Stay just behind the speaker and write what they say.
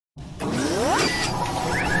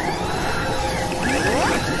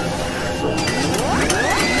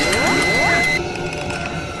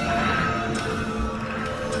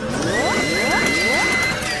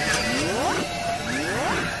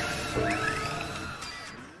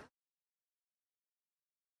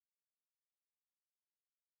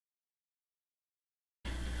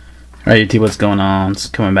Alright YouTube, what's going on? It's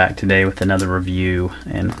coming back today with another review,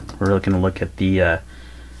 and we're going to look at the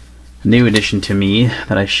new addition to me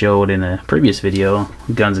that I showed in a previous video,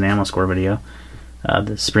 Guns and Ammo Score video,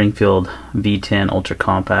 the Springfield V10 Ultra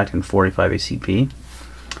Compact and 45 ACP.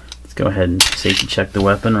 Let's go ahead and safety check the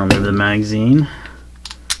weapon, remove the magazine.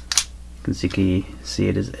 You can see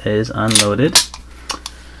it is unloaded.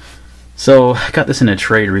 So I got this in a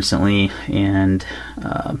trade recently, and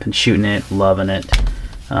I've been shooting it, loving it.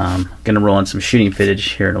 Gonna roll in some shooting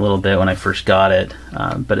footage here in a little bit when I first got it,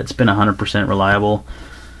 but it's been 100% reliable.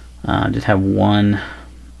 Just have one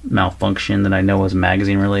malfunction that I know was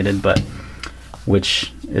magazine related, but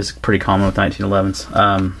which is pretty common with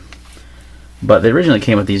 1911s. But they originally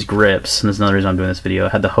came with these grips, and that's another reason I'm doing this video. I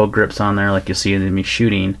had the hoe grips on there, like you'll see in me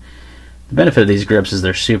shooting. The benefit of these grips is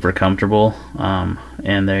they're super comfortable,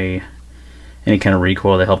 and any kind of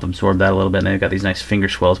recoil, they help absorb that a little bit, and they've got these nice finger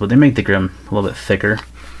swells, but they make the grip a little bit thicker.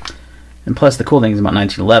 And plus, the cool thing about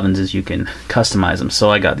 1911s is you can customize them.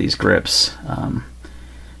 So I got these grips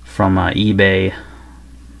from eBay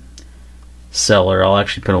seller. I'll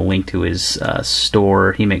actually put a link to his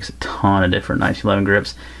store. He makes a ton of different 1911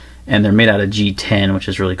 grips, and they're made out of G10, which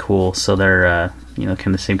is really cool. So they're you know,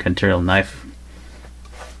 kind of the same kind of material knife,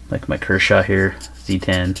 like my Kershaw here,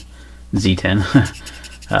 Z10.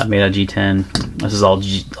 Made out of G10. This is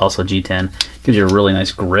also G10. Gives you a really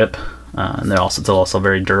nice grip, and it's also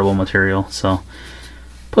very durable material. So,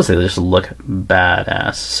 plus they just look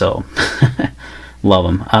badass. So, love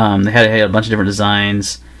them. They had a bunch of different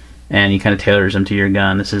designs, and he kind of tailors them to your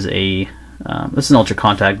gun. This is an ultra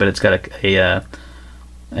compact, but it's got a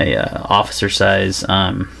officer size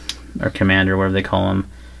or commander, whatever they call them,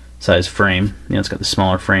 size frame. You know, it's got the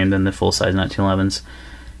smaller frame than the full size 1911s.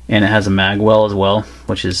 And it has a mag well as well,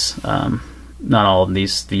 which is not all of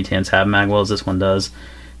these V10s have mag wells. This one does.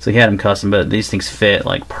 So he had them custom, but these things fit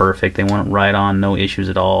like perfect. They went right on, no issues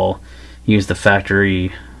at all. He used the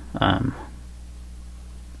factory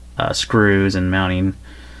screws and mounting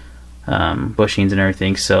bushings and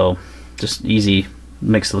everything. So just easy,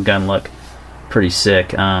 makes the gun look pretty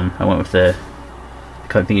sick. I went with I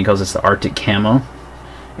think he calls this the Arctic camo.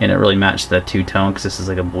 And it really matched the two-tone, because this is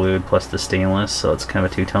like a blue plus the stainless, so it's kind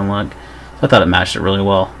of a two-tone look. So I thought it matched it really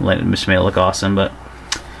well. It just made it look awesome. But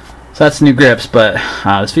so that's new grips. But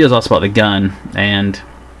this video is also about the gun, and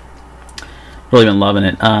really been loving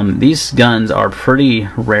it. These guns are pretty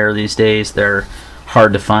rare these days. They're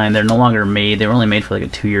hard to find. They're no longer made. They were only made for like a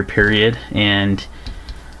 2-year period, and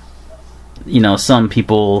you know, some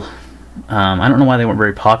people, I don't know why they weren't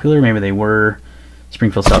very popular. Maybe they were.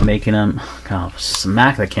 Springfield stopped making them. God, I'll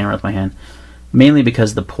smack the camera with my hand. Mainly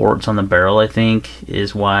because the ports on the barrel, I think,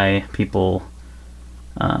 is why people,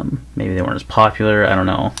 maybe they weren't as popular. I don't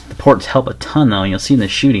know. The ports help a ton, though. You'll see in the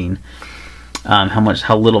shooting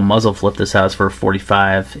how little muzzle flip this has for a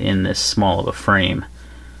 45 in this small of a frame.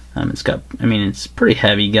 It's got, I mean, it's a pretty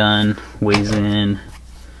heavy gun. Weighs in.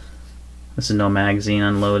 This is no magazine,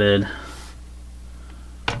 unloaded.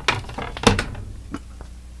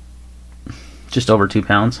 Just over 2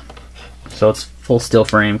 pounds, so it's full steel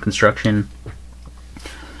frame construction,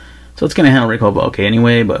 so it's going to handle recoil okay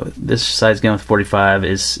anyway. But this size gun with 45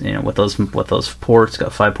 is, you know, with those ports,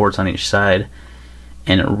 got 5 ports on each side,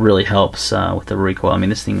 and it really helps with the recoil. I mean,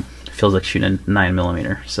 this thing feels like shooting a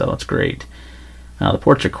 9mm, so it's great. The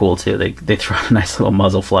ports are cool too. They throw a nice little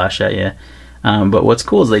muzzle flash at you. But what's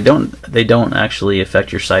cool is they don't actually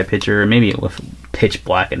affect your sight picture. Maybe with pitch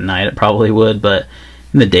black at night it probably would, but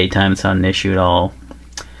in the daytime, it's not an issue at all.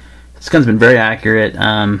 This gun's been very accurate.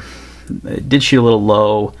 It did shoot a little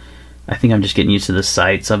low. I think I'm just getting used to the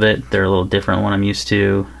sights of it. They're a little different than what I'm used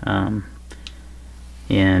to.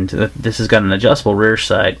 And this has got an adjustable rear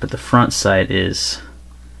sight, but the front sight is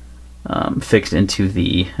fixed into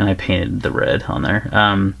and I painted the red on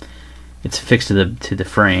there. It's fixed to the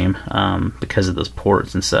frame because of those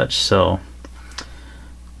ports and such. So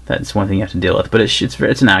that's one thing you have to deal with. But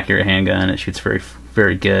it's an accurate handgun. It shoots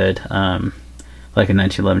very good, like a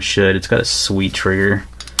 1911 should. It's got a sweet trigger.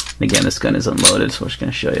 And again, this gun is unloaded, so I'm just going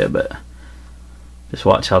to show you, but just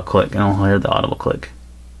watch how click, and I'll hear the audible click.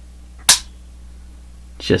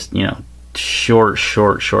 Just, you know, short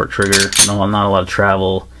trigger, not a lot of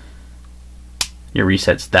travel. Your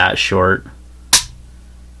reset's that short.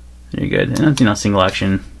 You're good. And, you know, single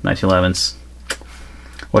action 1911s.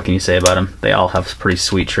 What can you say about them? They all have pretty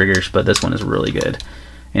sweet triggers, but this one is really good.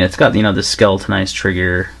 And it's got, you know, the skeletonized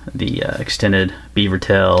trigger, the extended beaver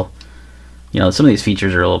tail. You know, some of these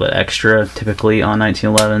features are a little bit extra typically on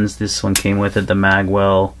 1911s. This one came with it, the mag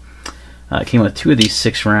well. It came with 2 of these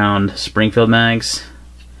 6-round Springfield mags.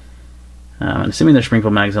 I'm assuming they're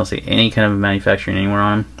Springfield mags. I don't see any kind of manufacturing anywhere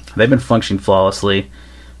on them. they've been functioning flawlessly.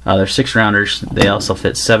 They're 6-rounders. They also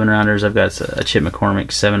fit 7-rounders. I've got a Chip McCormick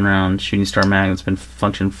 7-round Shooting Star mag that's been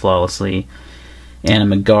functioning flawlessly, and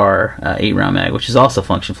a McGar 8-round mag, which is also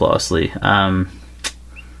functioning flawlessly.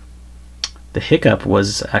 The hiccup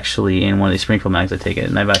was actually in one of these Springfield mags I take it,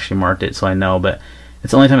 and I've actually marked it so I know, but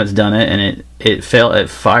it's the only time it's done it, and it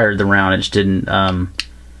fired the round, it just didn't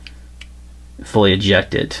fully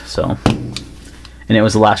eject it, so, and it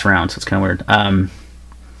was the last round, so it's kind of weird.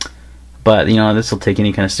 But you know, this will take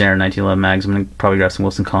any kind of standard 1911 mags. I'm gonna probably grab some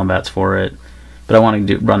Wilson Combats for it, but I want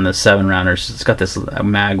to run the 7-rounders. It's got this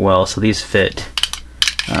mag well, so these fit.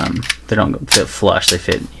 They don't fit flush. They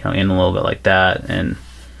fit, you know, in a little bit like that, and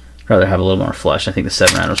I'd rather have a little more flush. I think the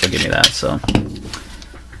 7-rounders will give me that. So,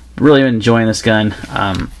 really enjoying this gun.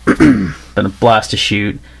 Been a blast to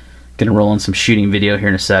shoot. Gonna roll in some shooting video here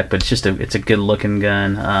in a sec, but it's a good looking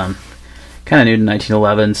gun. Kind of new to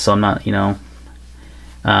 1911s, so I'm not, you know,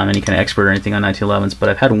 any kind of expert or anything on 1911s, but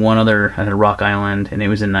I've had one other. I had a Rock Island, and it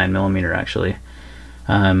was in 9mm actually.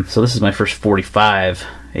 So this is my first 45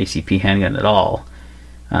 ACP handgun at all.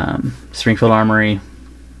 Springfield Armory.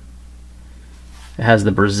 It has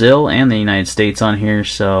the Brazil and the United States on here,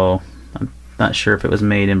 so I'm not sure if it was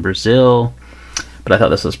made in Brazil, but I thought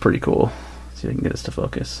this was pretty cool. Let's see if I can get this to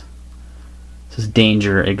focus. This is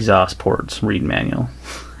Danger Exhaust Ports Read Manual.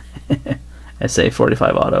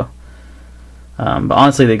 SA45 Auto. But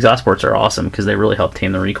honestly, the exhaust ports are awesome because they really help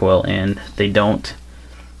tame the recoil, and they don't.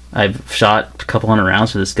 I've shot a couple hundred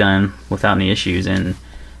rounds with this gun without any issues, and it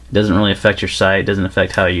doesn't really affect your sight, doesn't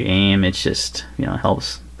affect how you aim. It's just, you know, it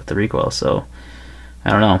helps with the recoil. So I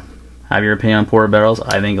don't know. Have your opinion on ported barrels.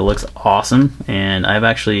 I think it looks awesome, and I've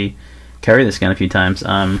actually carried this gun a few times.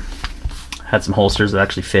 Had some holsters that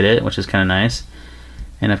actually fit it, which is kind of nice,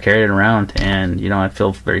 and I've carried it around, and you know, I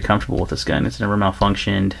feel very comfortable with this gun. It's never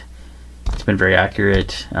malfunctioned. It's been very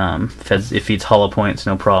accurate. It feeds hollow points,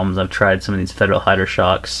 no problems. I've tried some of these Federal Hider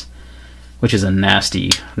shocks, which is a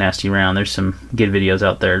nasty, nasty round. There's some good videos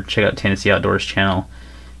out there. Check out Tennessee Outdoors channel.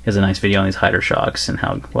 He has a nice video on these Hider shocks and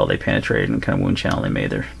how well they penetrate and kind of wound channel they made.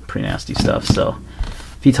 They're pretty nasty stuff. So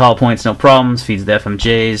feeds hollow points, no problems. Feeds the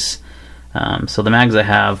FMJs. So the mags I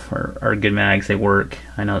have are good mags. They work.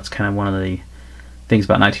 I know it's kind of one of the things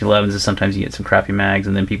about 1911s is sometimes you get some crappy mags,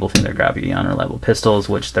 and then people think they're crappy unreliable pistols,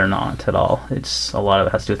 which they're not at all. It's a lot of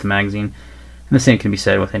it has to do with the magazine, and the same can be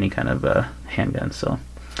said with any kind of handgun. So, all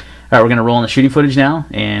right, we're gonna roll in the shooting footage now,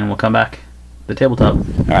 and we'll come back to the tabletop. All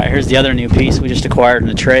right, here's the other new piece we just acquired in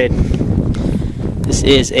the trade. This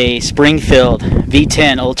is a Springfield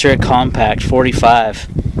V10 Ultra Compact 45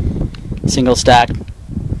 single stack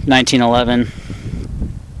 1911.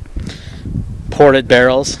 Ported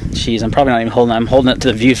barrels. Jeez, I'm probably not even holding it. I'm holding it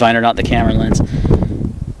to the viewfinder, not the camera lens.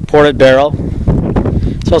 Ported barrel.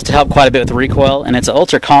 It's supposed to help quite a bit with the recoil, and it's an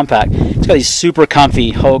ultra compact. It's got these super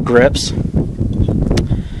comfy Hogue grips.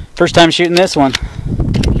 First time shooting this one.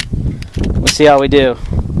 We'll see how we do.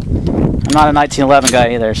 I'm not a 1911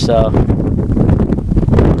 guy either, so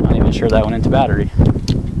I'm not even sure that went into battery.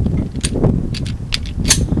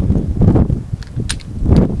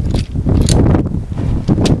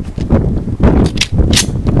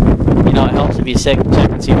 To be safe,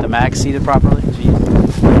 check and see if the mag's seated properly.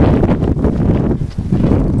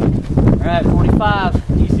 Alright, 45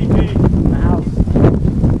 ECP in the house.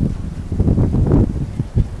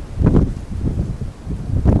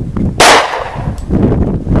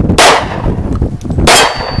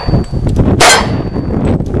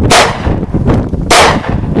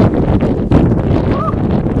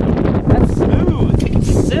 That's smooth.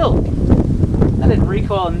 It's silk. That didn't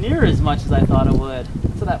recoil near as much as I thought it would.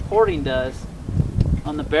 That's what that porting does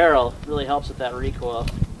on the barrel. Really helps with that recoil.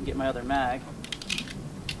 Get my other mag.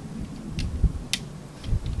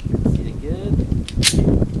 See it good.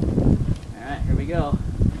 Alright, here we go.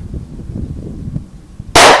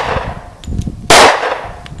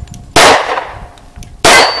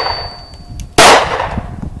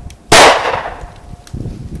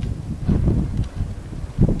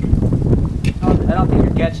 I don't think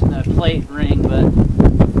you're catching the plate ring, but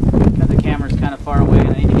because the camera's kind of far away and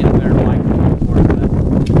I need to get a better microphone for it, but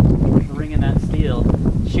the ring in that steel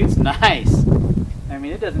shoots nice. I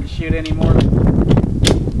mean, it doesn't shoot any more,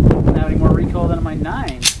 doesn't have any more recoil than my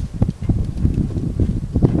 9.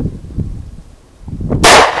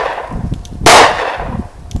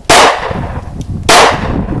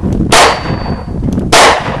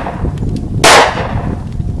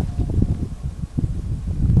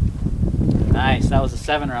 Nice, that was a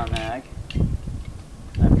 7-round mag.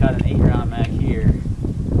 I've got an 8-round mag here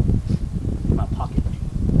in my pocket.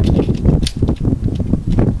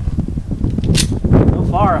 So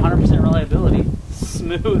far, 100% reliability.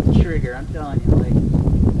 Smooth. I'm telling you, like.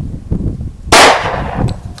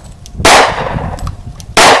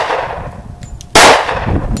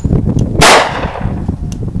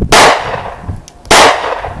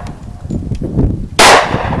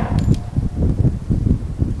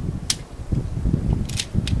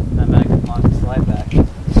 That mag can launch the slide back.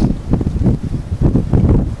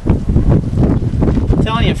 I'm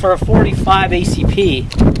telling you, for a 45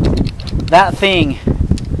 ACP, that thing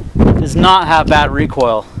does not have bad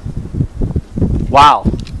recoil. Wow.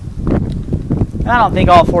 I don't think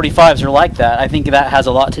all 45s are like that. I think that has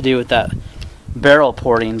a lot to do with that barrel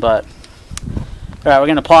porting, but alright, we're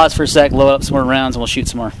going to pause for a sec, load up some more rounds, and we'll shoot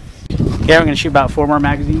some more. Okay, we're going to shoot about 4 more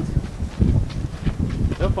magazines.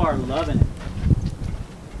 So far, loving it.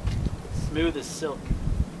 Smooth as silk.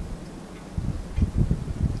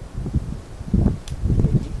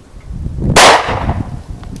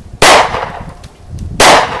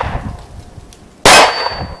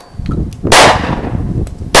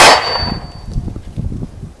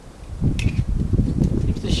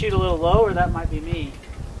 Seems to shoot a little low, or that might be me.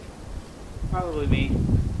 Probably me.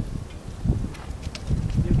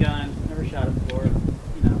 New gun, never shot it before.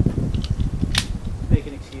 You know,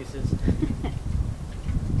 making excuses.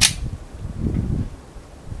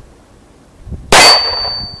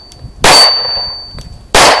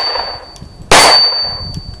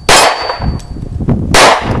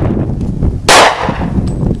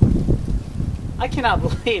 I cannot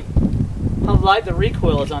believe how light the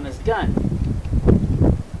recoil is on this gun.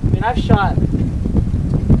 I mean, I've shot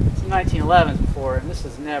some 1911s before, and this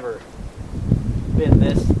has never been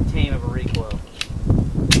this tame of a recoil.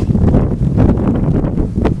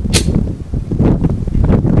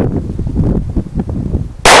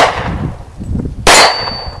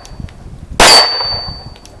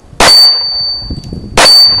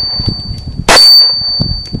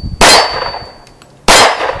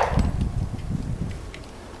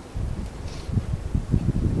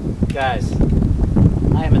 Guys,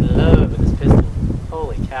 I am in love with this pistol.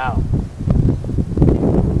 Holy cow.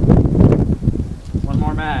 One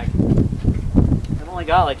more mag. I've only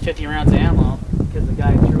got like 50 rounds of ammo because the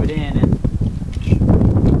guy threw it in, and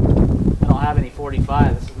I don't have any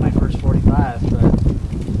 45. This is my first 45, but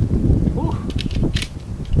whew.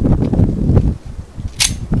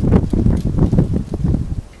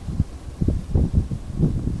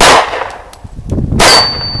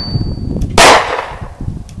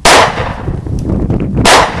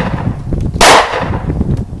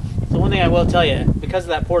 I will tell you, because of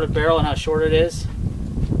that ported barrel and how short it is,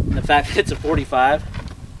 and the fact that it's a 45,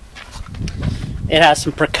 it has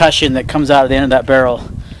some percussion that comes out of the end of that barrel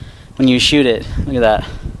when you shoot it. Look at that.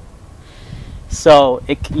 So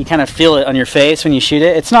you kind of feel it on your face when you shoot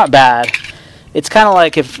it. It's not bad. It's kind of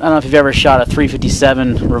like, if I don't know if you've ever shot a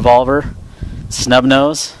 .357 revolver, snub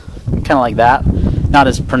nose, kind of like that. Not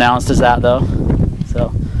as pronounced as that though.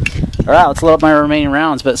 So, all right, let's load up my remaining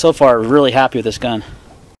rounds. But so far, really happy with this gun.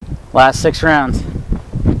 Last 6 rounds.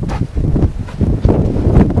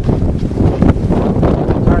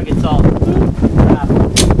 Target's all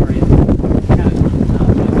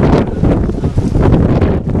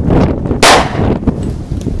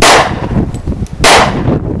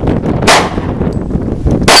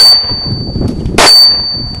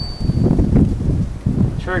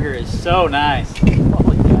trigger is so nice.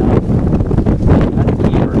 Holy cow. That's a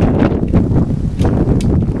keeper.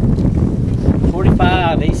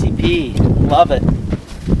 45 ACP. Love it.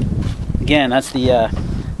 Again, that's the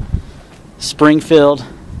Springfield,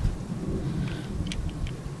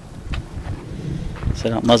 so I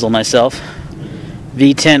don't muzzle myself,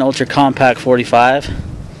 V10 Ultra Compact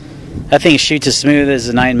 45. That thing shoots as smooth as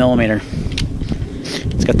a 9mm.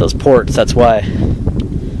 It's got those ports, that's why.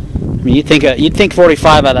 I mean, you'd think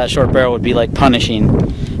 45 out of that short barrel would be like punishing,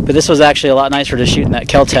 but this was actually a lot nicer to shoot than that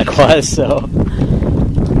Kel-Tec was. So,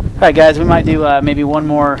 all right, guys, we might do maybe one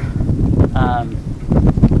more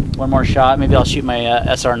shot. Maybe I'll shoot my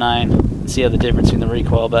SR9 and see how the difference between the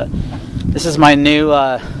recoil. But this is my new.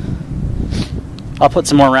 I'll put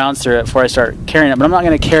some more rounds through it before I start carrying it, but I'm not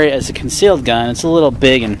going to carry it as a concealed gun. It's a little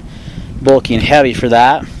big and bulky and heavy for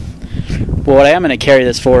that. But what I am going to carry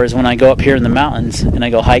this for is when I go up here in the mountains and I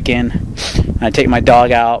go hiking, and I take my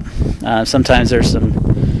dog out. Sometimes there's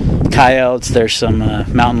some coyotes, there's some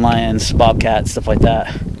mountain lions, bobcats, stuff like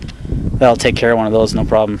that. That'll take care of one of those, no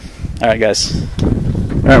problem. Alright, guys.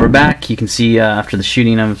 Alright, we're back. You can see after the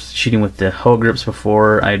shooting, I was shooting with the hoe grips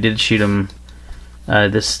before. I did shoot them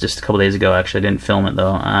this just a couple days ago, actually. I didn't film it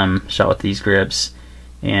though. Shot with these grips,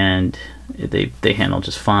 and they handled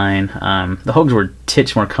just fine. The Hogs were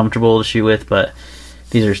titch more comfortable to shoot with, but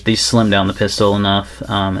these slim down the pistol enough,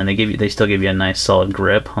 and they still give you a nice solid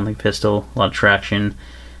grip on the pistol, a lot of traction.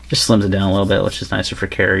 Just slims it down a little bit, which is nicer for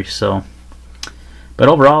carry. So, but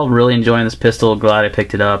overall, really enjoying this pistol. Glad I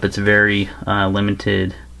picked it up. It's very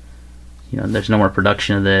limited. You know, there's no more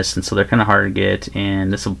production of this, and so they're kind of hard to get.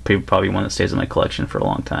 And this will probably be one that stays in my collection for a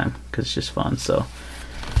long time because it's just fun. So, all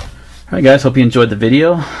right, guys, hope you enjoyed the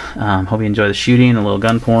video. Hope you enjoy the shooting, a little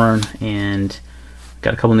gun porn, and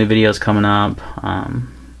got a couple new videos coming up.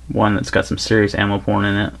 One that's got some serious ammo porn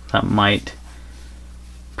in it that might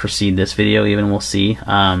precede this video, even, we'll see.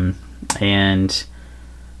 And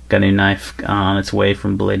got a new knife on its way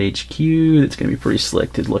from Blade HQ that's gonna be pretty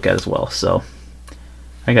slick to look at as well. So,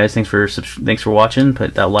 alright guys, thanks for watching.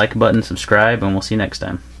 Put that like button, subscribe, and we'll see you next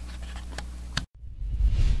time.